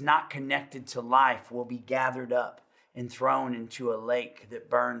branch that's not connected to life will be gathered up and thrown into a lake that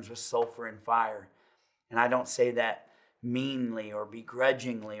burns with sulfur and fire. And I don't say that meanly or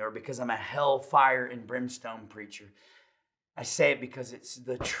begrudgingly or because I'm a hellfire and brimstone preacher. I say it because it's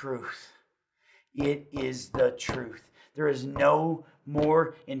the truth. It is the truth. There is no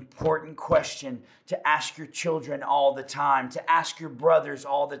more important question to ask your children all the time, to ask your brothers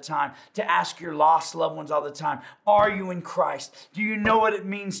all the time, to ask your lost loved ones all the time. Are you in Christ? Do you know what it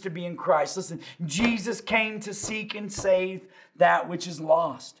means to be in Christ? Listen, Jesus came to seek and save that which is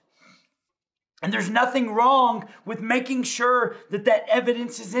lost. And there's nothing wrong with making sure that that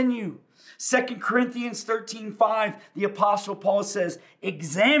evidence is in you. 2 Corinthians 13:5, the Apostle Paul says,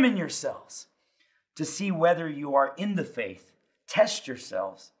 examine yourselves to see whether you are in the faith. Test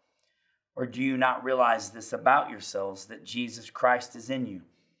yourselves. Or do you not realize this about yourselves, that Jesus Christ is in you?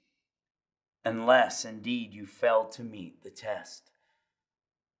 Unless indeed you fail to meet the test.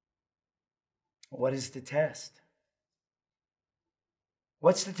 What is the test?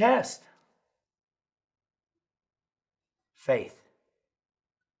 What's the test? Faith.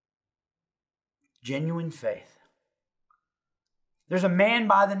 Genuine faith. There's a man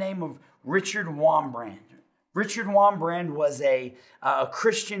by the name of Richard Wurmbrand. Richard Wurmbrand was a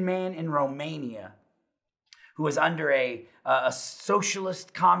Christian man in Romania who was under a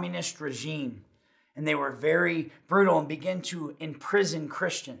socialist communist regime. And they were very brutal and began to imprison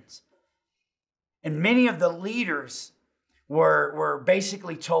Christians. And many of the leaders were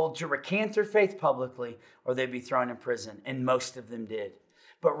basically told to recant their faith publicly or they'd be thrown in prison. And most of them did.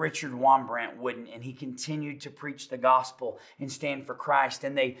 But Richard Wurmbrand wouldn't, and he continued to preach the gospel and stand for Christ.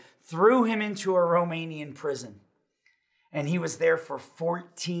 And they threw him into a Romanian prison. And he was there for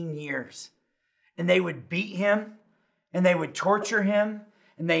 14 years. And they would beat him, and they would torture him,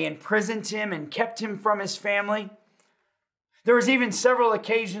 and they imprisoned him and kept him from his family. There was even several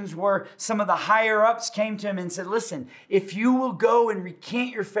occasions where some of the higher-ups came to him and said, listen, if you will go and recant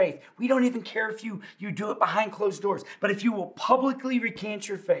your faith, we don't even care if you do it behind closed doors, but if you will publicly recant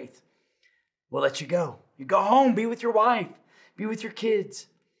your faith, we'll let you go. You go home, be with your wife, be with your kids.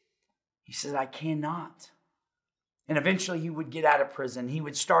 He said, I cannot. And eventually he would get out of prison. He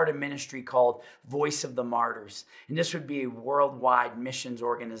would start a ministry called Voice of the Martyrs. And this would be a worldwide missions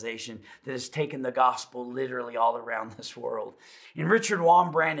organization that has taken the gospel literally all around this world. And Richard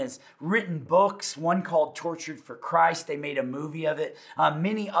Wurmbrand has written books, one called Tortured for Christ. They made a movie of it.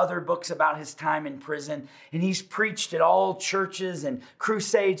 Many other books about his time in prison. And he's preached at all churches and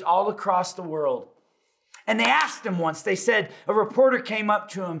crusades all across the world. And they asked him once, they said, a reporter came up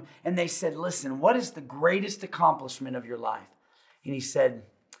to him and they said, listen, what is the greatest accomplishment of your life? And he said,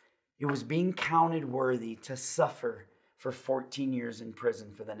 it was being counted worthy to suffer for 14 years in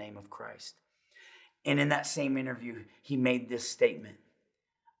prison for the name of Christ. And in that same interview, he made this statement,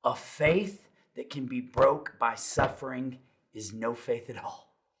 a faith that can be broke by suffering is no faith at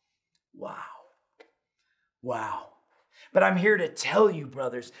all. Wow. Wow. But I'm here to tell you,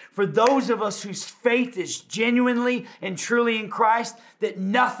 brothers, for those of us whose faith is genuinely and truly in Christ, that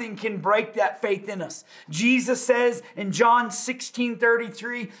nothing can break that faith in us. Jesus says in John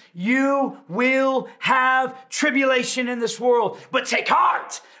 16:33, you will have tribulation in this world, but take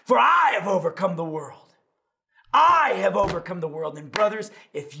heart, for I have overcome the world. I have overcome the world. And brothers,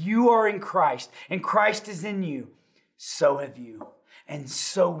 if you are in Christ and Christ is in you, so have you, and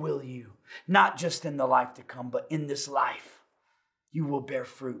so will you. Not just in the life to come, but in this life, you will bear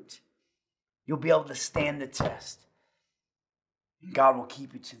fruit. You'll be able to stand the test. And God will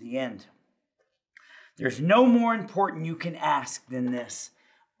keep you to the end. There's no more important you can ask than this.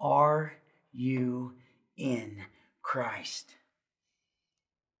 Are you in Christ?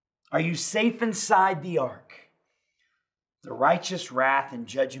 Are you safe inside the ark? The righteous wrath and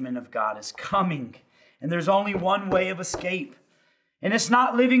judgment of God is coming. And there's only one way of escape. And it's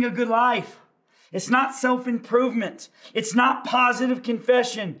not living a good life. It's not self-improvement. It's not positive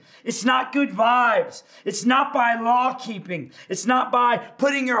confession. It's not good vibes. It's not by law keeping. It's not by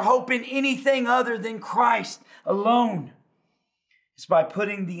putting your hope in anything other than Christ alone. It's by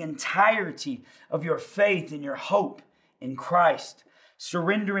putting the entirety of your faith and your hope in Christ,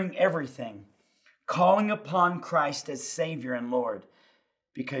 surrendering everything, calling upon Christ as Savior and Lord,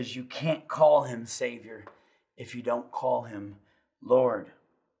 because you can't call him Savior if you don't call him Lord.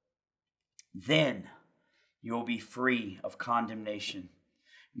 Then you will be free of condemnation.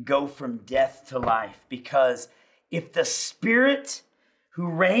 Go from death to life, because if the Spirit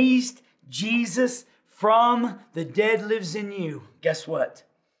who raised Jesus from the dead lives in you, guess what?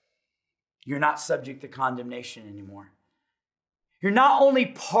 You're not subject to condemnation anymore. You're not only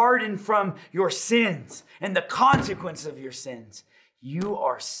pardoned from your sins and the consequence of your sins, you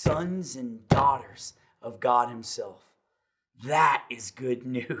are sons and daughters of God Himself. That is good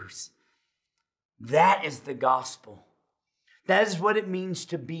news. That is the gospel. That is what it means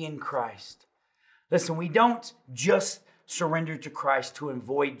to be in Christ. Listen, we don't just surrender to Christ to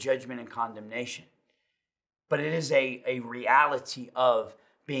avoid judgment and condemnation, but it is a reality of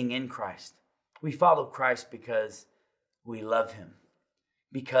being in Christ. We follow Christ because we love Him,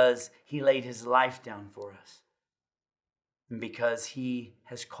 because He laid His life down for us, and because He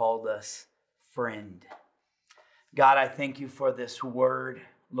has called us friend. God, I thank You for this word,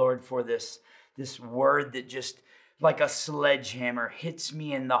 Lord, for this word that just like a sledgehammer hits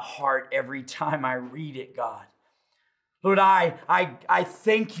me in the heart every time I read it, God. Lord, I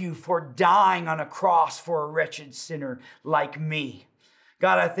thank You for dying on a cross for a wretched sinner like me.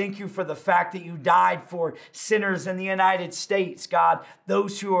 God, I thank You for the fact that You died for sinners in the United States, God,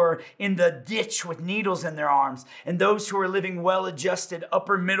 those who are in the ditch with needles in their arms, and those who are living well-adjusted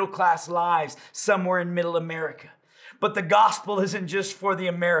upper middle-class lives somewhere in middle America. But the gospel isn't just for the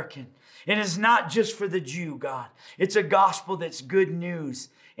American. It is not just for the Jew, God. It's a gospel that's good news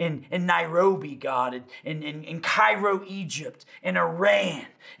in Nairobi, God, in Cairo, Egypt, in Iran,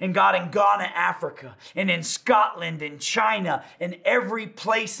 and God, in Ghana, Africa, and in Scotland, and China, and every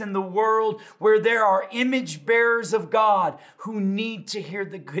place in the world where there are image bearers of God who need to hear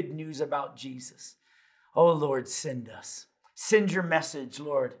the good news about Jesus. Oh, Lord, send us. Send Your message,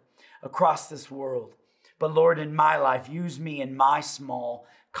 Lord, across this world. But Lord, in my life, use me in my small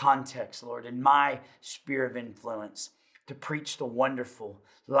context, Lord, in my sphere of influence to preach the wonderful,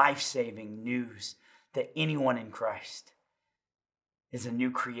 life-saving news that anyone in Christ is a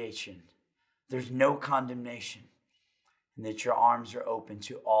new creation. There's no condemnation, and that Your arms are open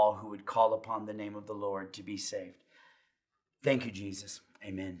to all who would call upon the name of the Lord to be saved. Thank You, Jesus.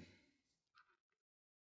 Amen.